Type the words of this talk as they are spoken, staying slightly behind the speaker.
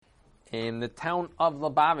in the town of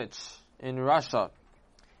Lubavitch in Russia,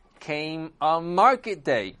 came a market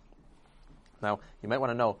day. Now, you might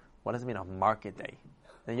want to know, what does it mean, a market day?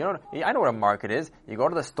 And I know what a market is. You go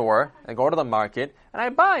to the store, and go to the market, and I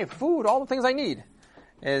buy food, all the things I need.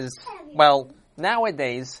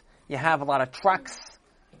 Nowadays, you have a lot of trucks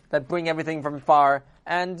that bring everything from far,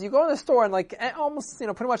 and you go to the store, and almost,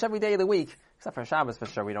 pretty much every day of the week, except for Shabbos, for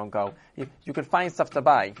sure, we don't go. You could find stuff to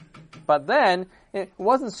buy. But then, it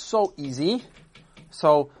wasn't so easy.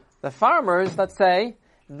 So, the farmers, let's say,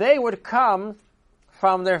 they would come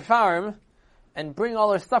from their farm and bring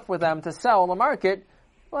all their stuff with them to sell in the market,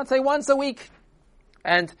 let's say once a week.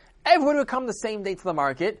 And everyone would come the same day to the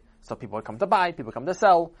market. So people would come to buy, people would come to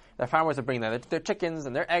sell. The farmers would bring their chickens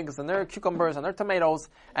and their eggs and their cucumbers and their tomatoes.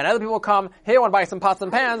 And other people would come, hey, I want to buy some pots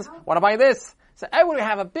and pans, want to buy this. So everyone would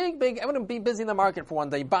have everyone would be busy in the market for one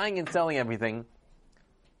day, buying and selling everything.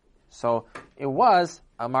 So it was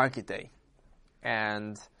a market day.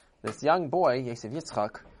 And this young boy, Yosef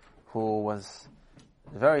Yitzchak, who was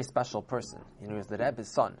a very special person, he was the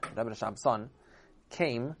Rebbe's son, the Rebbe Rashab's son,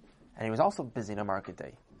 came, and he was also busy in a market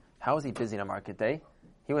day. How was he busy in a market day?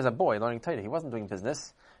 He was a boy learning Torah. He wasn't doing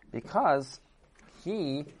business because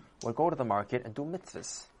he would go to the market and do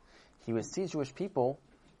mitzvahs. He would see Jewish people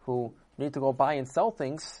who need to go buy and sell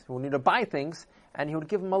things, who need to buy things, and he would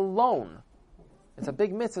give them a loan. It's a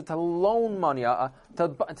big mitzvah to loan money.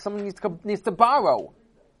 Someone needs to borrow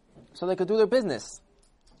so they could do their business.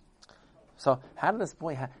 So how did this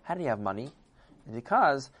boy, how did he have money?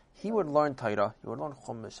 Because he would learn Torah, he would learn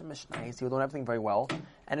Chumash and Mishnayos, he would learn everything very well.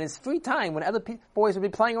 And in his free time, when other boys would be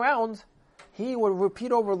playing around, he would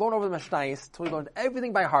learn over the Mishnayos until he learned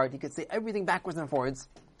everything by heart. He could say everything backwards and forwards.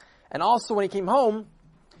 And also when he came home,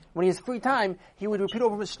 when he has free time, he would repeat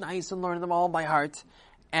over Mishnayos and learn them all by heart.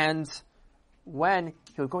 And when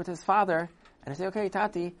he would go to his father and say, okay,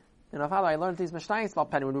 Tati, Father, I learned these Mishnayos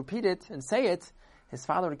about Pen. He would repeat it and say it. His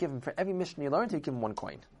father would give him, for every Mishnah he learned, he'd give him one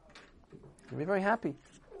coin. He'd be very happy.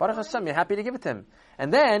 Baruch Hashem, you're happy to give it to him.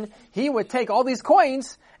 And then he would take all these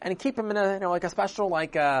coins and keep them in a special,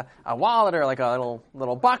 a wallet or like a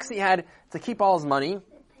little box he had to keep all his money.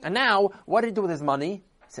 And now, what did he do with his money?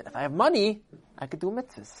 He said, if I have money, I could do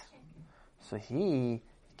mitzvahs. So he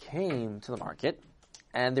came to the market,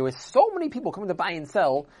 and there were so many people coming to buy and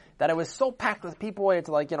sell that it was so packed with people. He had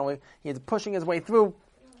to he was pushing his way through.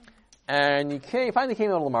 And he finally came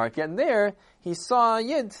to the market, and there he saw a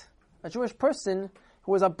Yid, a Jewish person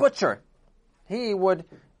who was a butcher. They would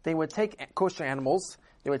take kosher animals,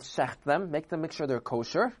 they would shecht them, make sure they're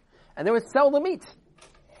kosher, and they would sell the meat.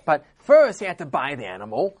 But first he had to buy the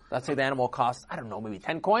animal. Let's say the animal cost, maybe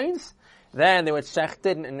 10 coins. Then they would shecht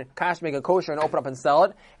it and make it kosher and open up and sell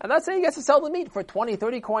it. And let's say he gets to sell the meat for 20,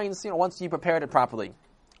 30 coins, once you prepared it properly.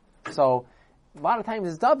 So, a lot of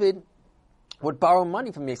times David would borrow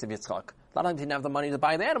money from Yosef Yitzchak. A lot of times he didn't have the money to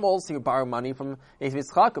buy the animals, he would borrow money from Yosef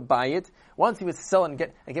Yitzchak, buy it. Once he would sell it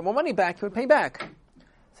and get more money back, he would pay back.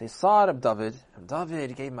 So he saw it of David, and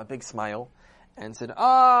David gave him a big smile, and said, with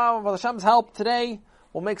Hashem's help today,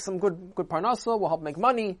 we'll make some good parnasa, we'll help make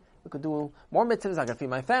money, we could do more mitzvahs, I could feed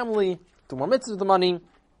my family, do more mitzvahs with the money.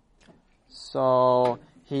 So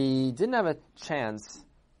he didn't have a chance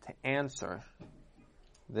to answer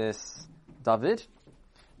this David,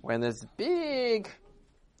 when this big,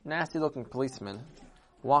 nasty-looking policeman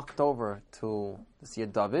walked over to this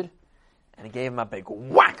Yid David, and he gave him a big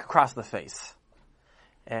whack across the face.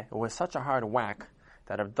 It was such a hard whack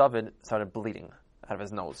that David started bleeding out of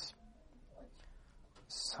his nose.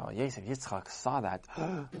 So Yosef Yitzchak saw that.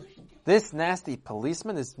 This nasty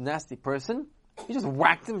policeman, this nasty person, he just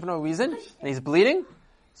whacked him for no reason, and he's bleeding.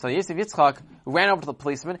 So Yosef Yitzchak ran over to the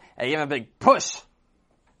policeman and gave him a big push.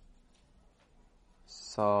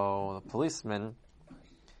 So the policeman,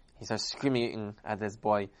 he starts screaming at this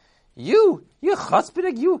boy, you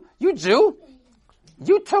chutzpahdik, you Jew,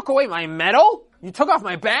 you took away my medal, you took off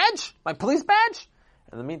my badge, my police badge.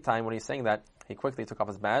 In the meantime, when he's saying that, he quickly took off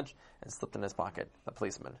his badge and slipped in his pocket. The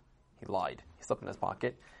policeman, he lied. He slipped in his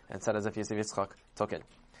pocket and said as if Yosef Yitzchak took it.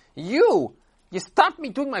 You stopped me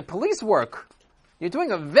doing my police work. You're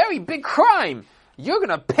doing a very big crime. You're going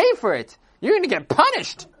to pay for it. You're going to get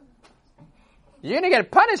punished. You're going to get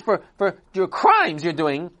punished for your crimes you're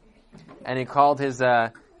doing. And he called his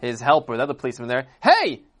helper, the other policeman there.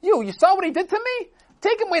 Hey, you saw what he did to me?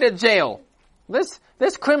 Take him away to jail.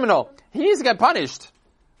 This criminal, he needs to get punished.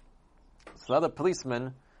 So the other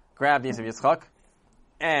policeman grabbed Yosef Yitzchak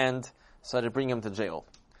and started bringing him to jail.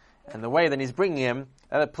 And the way that he's bringing him,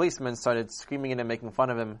 the other policeman started screaming at him, making fun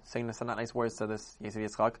of him, saying some not nice words to this Yosef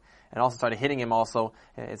Yitzchak, and also started hitting him also.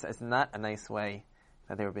 It's not a nice way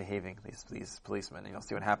that they were behaving, these policemen. And you'll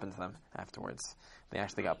see what happened to them afterwards. They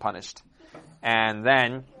actually got punished. And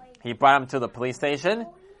then he brought them to the police station,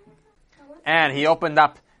 and he opened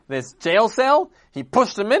up this jail cell, he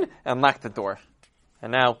pushed him in, and locked the door.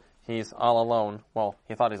 And now he's all alone. Well,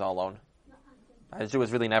 he thought he's all alone. A Jew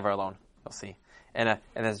is really never alone. You'll see. In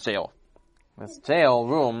this jail. This jail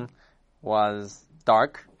room was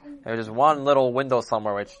dark. There was just one little window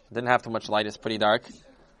somewhere which didn't have too much light. It's pretty dark.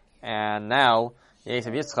 And now,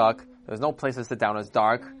 Yosef Yitzchak, there was no place to sit down. It was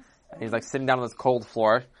dark. And he's like sitting down on this cold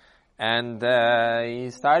floor. And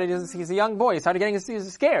he's a young boy. He started getting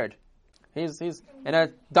scared. He's in a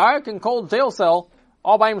dark and cold jail cell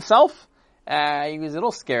all by himself. He was a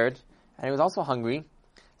little scared. And he was also hungry.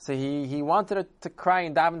 So he wanted to cry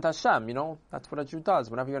and daven to Hashem. You know, that's what a Jew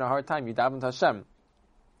does. Whenever you're in a hard time, you daven to Hashem.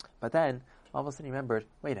 But then, all of a sudden he remembered,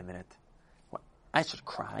 wait a minute. What? I should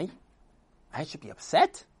cry? I should be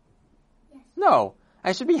upset? Yes. No,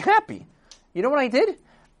 I should be happy. You know what I did?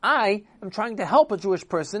 I am trying to help a Jewish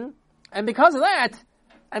person, and because of that,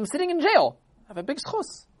 I'm sitting in jail. I have a big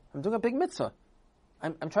schus. I'm doing a big mitzvah.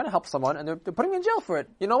 I'm trying to help someone, and they're putting me in jail for it.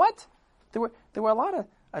 You know what? There were a lot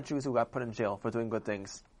of Jews who got put in jail for doing good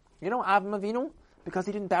things. You know Avram Avinu? Because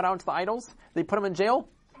he didn't bow down to the idols, they put him in jail.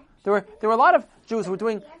 There were a lot of Jews who were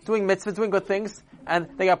doing mitzvahs, doing good things, and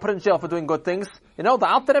they got put in jail for doing good things. You know, the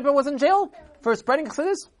Alter Rebbe was in jail for spreading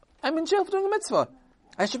chassidus. I'm in jail for doing a mitzvah.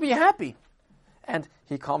 I should be happy. And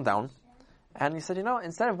he calmed down, and he said, you know,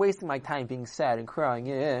 instead of wasting my time being sad and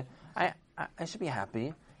crying, I should be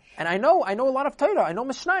happy. And I know a lot of Torah. I know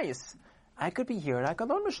Mishnayos. I could be here and I could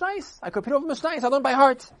learn Mishnayos. I could repeat over Mishnayos. I learned by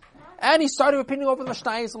heart. And he started repeating over the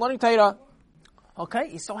Mishnayos and learning Torah. Okay,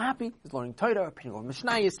 he's so happy. He's learning Torah, repeating over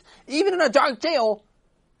Mishnayos. Even in a dark jail,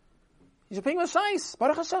 he's repeating Mishnayos.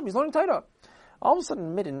 Baruch Hashem, he's learning Torah. All of a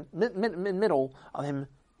sudden, in middle of him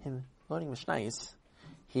learning Mishnayos,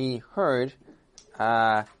 he heard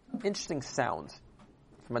interesting sound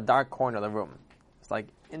from a dark corner of the room. It's like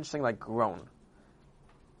interesting, like groan,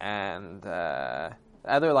 and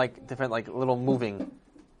other like different like little moving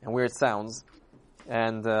and weird sounds.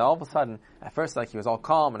 And all of a sudden, at first, like he was all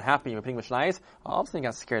calm and happy and repeating Mishnayos. All of a sudden, he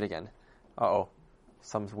got scared again.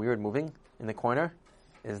 Some weird moving in the corner.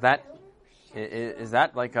 Is that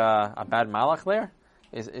like a bad malach there?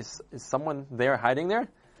 Is someone there hiding there?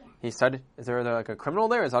 He started. Is there like a criminal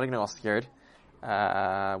there? Is getting all scared?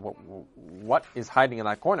 What is hiding in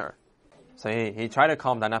that corner? So he tried to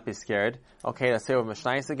calm down, not be scared. Okay, let's say over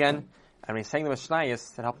Mishnayos again. And when he's saying the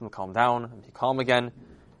Mishnayos, it helped him calm down and be calm again.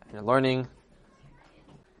 And you're learning.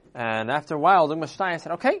 And after a while, doing Mishnayos,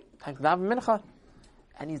 said, okay, time to daven mincha.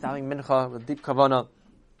 And he's davening mincha with deep kavanah.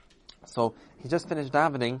 So he just finished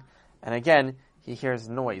davening, and again, he hears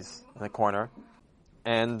noise in the corner.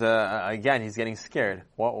 And again, he's getting scared.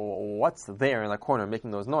 What's there in the corner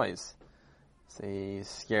making those noise? So he's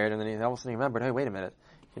scared, and then he all of a sudden remembered, hey, wait a minute.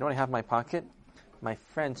 You know what I have in my pocket? My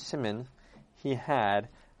friend Shimon, he had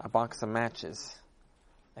a box of matches.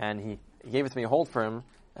 And he gave it to me to hold for him.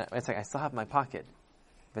 And it's like, I still have it in my pocket.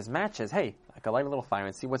 If his matches, hey, I could light a little fire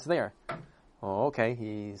and see what's there. Oh, okay,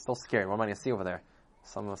 he's still scared. What am I going to see over there?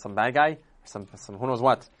 Some bad guy? Some who knows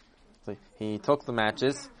what? So he took the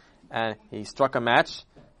matches, and he struck a match,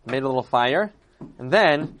 made a little fire, and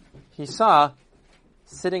then he saw,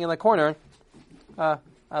 sitting in the corner, a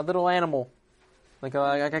little animal, like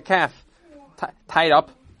a calf, tied up,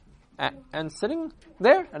 and sitting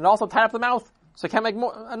there, and also tied up the mouth, so it can't make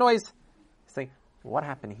a noise. He's thinking, what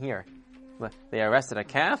happened here? They arrested a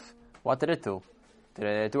calf? What did it do? Did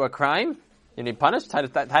it do a crime? Did it be punished?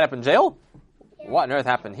 Tied up in jail? What on earth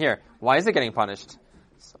happened here? Why is it getting punished?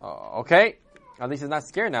 So, okay, at least he's not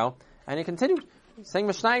scared now. And he continued saying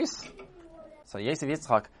Mishnayos. So Yosef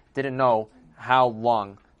Yitzchak didn't know how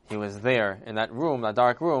long he was there in that room, that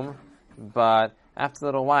dark room, but after a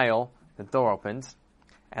little while, the door opened,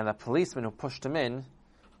 and the policeman who pushed him in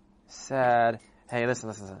said, hey,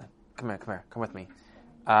 listen, come here, come with me.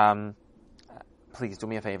 Please do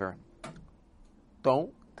me a favor.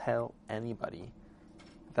 Don't tell anybody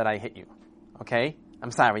that I hit you. Okay?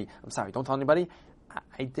 I'm sorry. Don't tell anybody.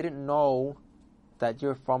 I didn't know that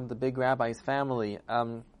you're from the big rabbi's family.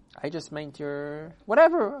 I just meant you're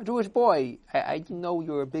whatever, a Jewish boy. I didn't know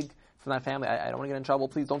you were big from that family. I don't want to get in trouble.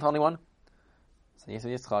 Please don't tell anyone. So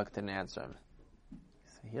Yosef Yitzchak didn't answer him.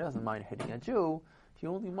 So he doesn't mind hitting a Jew. He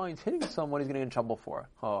only minds hitting someone he's going to get in trouble for.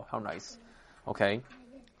 Oh, how nice. Okay.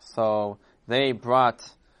 So they brought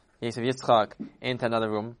Yosef Yitzchak into another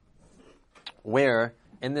room, where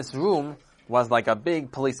in this room was like a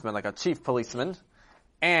big policeman, like a chief policeman,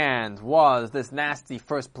 and was this nasty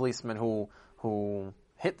first policeman who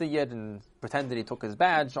hit the Yid and pretended he took his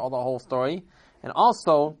badge, all the whole story, and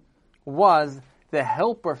also was the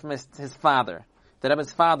helper from his father. The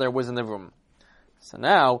Rebbe's father was in the room. So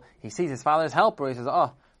now he sees his father's helper. He says,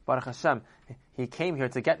 "Oh, Baruch Hashem, he came here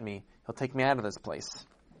to get me. He'll take me out of this place."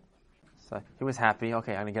 So he was happy.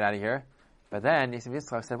 Okay, I'm going to get out of here. But then Yosef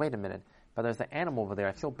Yitzchak said, "Wait a minute. But there's an animal over there.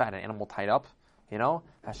 I feel bad. An animal tied up. You know,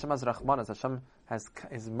 Hashem has Rahmanas. Hashem has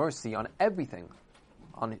His mercy on everything,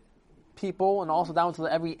 on people, and also down to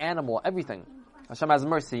every animal, everything. Hashem has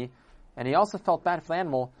mercy." And he also felt bad for the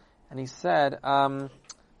animal. And he said,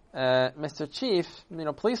 "Mr. Chief,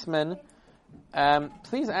 policeman,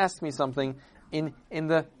 please ask me something. In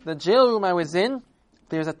the jail room I was in,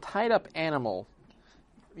 there's a tied up animal.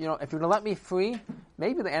 If you're going to let me free,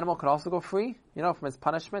 maybe the animal could also go free, from its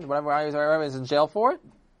punishment, whatever I was in jail for."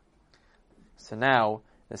 So now,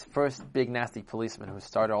 this first big nasty policeman who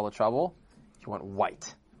started all the trouble, he went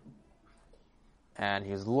white. And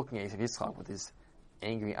he was looking at Yosef Yitzchak with his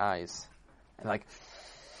angry eyes. And like,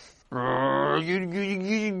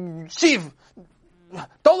 you Chief,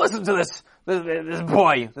 don't listen to this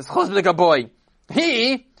boy, this Chosbika boy.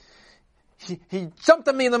 He jumped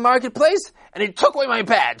at me in the marketplace, and he took away my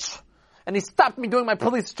badge. And he stopped me doing my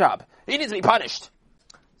police job. He needs to be punished.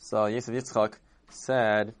 So Yosef Yitzchak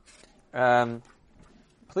said,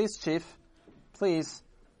 "Please, Chief, please,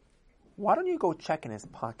 why don't you go check in his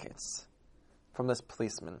pockets from this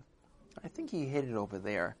policeman? I think he hid it over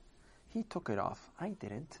there. He took it off. I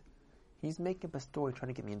didn't. He's making up a story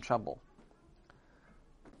trying to get me in trouble."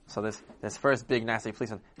 So this first big nasty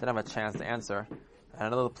policeman didn't have a chance to answer. And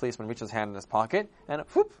another policeman reached his hand in his pocket, and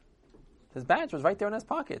whoop, his badge was right there in his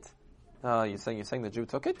pocket. You're saying the Jew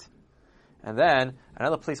took it? And then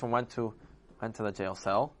another policeman went to the jail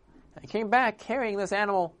cell, and came back carrying this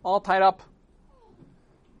animal all tied up.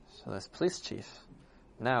 So this police chief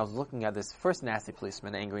now is looking at this first nasty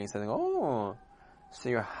policeman angry and saying, "Oh, so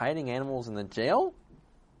you're hiding animals in the jail?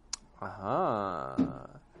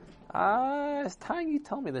 It's time you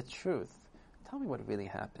tell me the truth. Tell me what really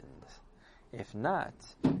happened. If not,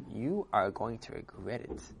 you are going to regret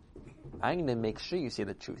it. I'm going to make sure you say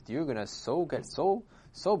the truth. You're going to get so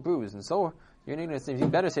bruised, and you're going to say, you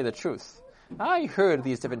better say the truth. I heard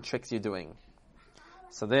these different tricks you're doing."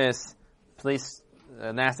 So this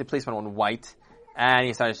nasty policeman went white, and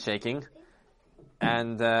he started shaking.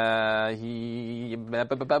 And he had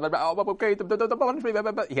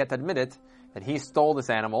to admit it, that he stole this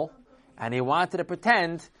animal, and he wanted to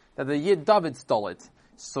pretend that the Yid David stole it.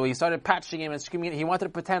 So he started patching him and screaming. He wanted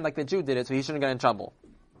to pretend like the Jew did it, so he shouldn't get in trouble.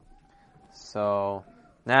 So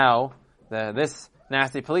now this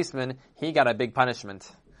nasty policeman, he got a big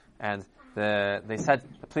punishment, and the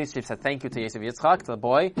police chief said thank you to Yosef Yitzchak, to the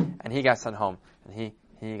boy, and he got sent home, and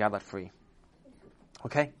he got let free.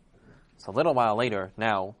 Okay. So a little while later,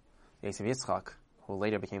 now, Yosef Yitzchak, who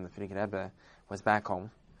later became the Frierdiker Rebbe, was back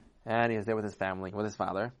home, and he was there with his family, with his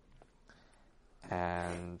father,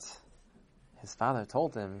 and his father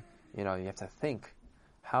told him, you have to think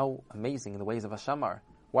how amazing the ways of Hashem are.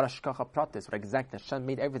 What Hashgacha Pratis, what exactly, Hashem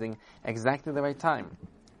made everything exactly the right time.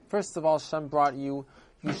 First of all, Hashem brought you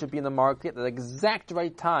should be in the market at the exact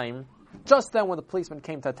right time, just then when the policeman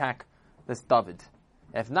came to attack this David.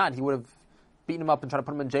 If not, he would have beaten him up and tried to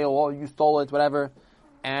put him in jail. "Oh, you stole it," whatever.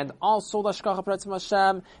 And also the Hashgacha Pratis of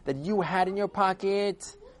Hashem that you had in your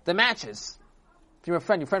pocket, the matches. If you're a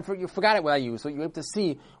friend, you forgot it without you, so you were able to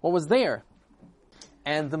see what was there.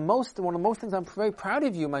 And one of the most things I'm very proud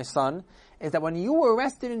of you, my son, is that when you were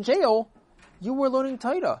arrested in jail, you were learning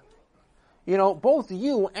Torah. Both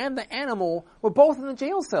you and the animal were both in the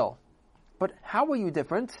jail cell. But how were you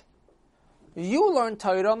different? You learned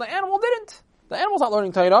Torah and the animal didn't. The animal's not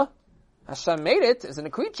learning Torah. Hashem made it as a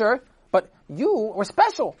creature, but you were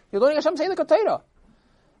special. You're learning Hashem Seidek Torah.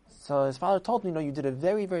 So his father told me, you did a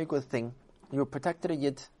very, very good thing. You protected a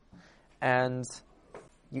Yid, and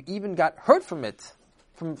you even got hurt from it,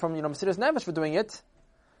 from Mesiras Nefesh for doing it.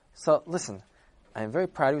 So listen, I'm very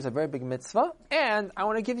proud of you. It's a very big mitzvah, and I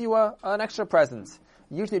want to give you an extra present.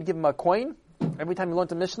 Usually you'd give him a coin every time you learned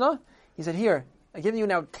the Mishnah. He said, "Here, I give you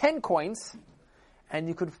now 10 coins, and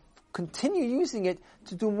you could continue using it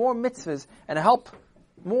to do more mitzvahs and help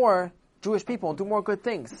more Jewish people and do more good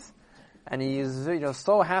things." And he is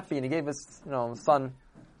so happy, and he gave his son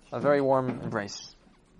a very warm embrace.